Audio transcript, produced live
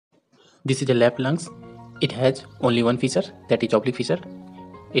This is a left lungs. It has only one fissure, that is oblique fissure.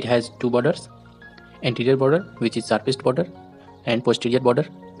 It has two borders, anterior border which is sharpest border and posterior border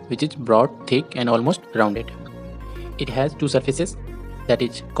which is broad, thick and almost rounded. It has two surfaces, that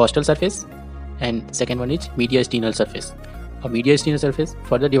is costal surface and second one is mediastinal surface. A mediastinal surface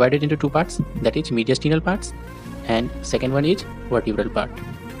further divided into two parts, that is mediastinal parts and second one is vertebral part.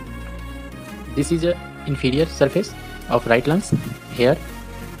 This is a inferior surface of right lungs. Here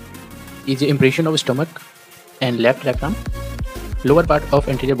is the impression of stomach and left diaphragm. Lower part of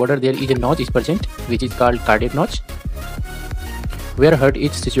anterior border there is a notch is present which is called cardiac notch, where heart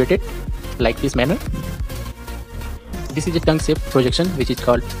is situated like this manner. This is a tongue shaped projection which is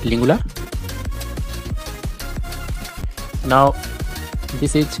called lingula. Now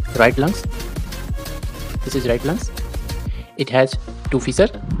this is right lungs. This is right lungs. It has two fissure,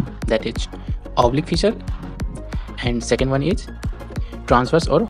 that is oblique fissure and second one is transverse or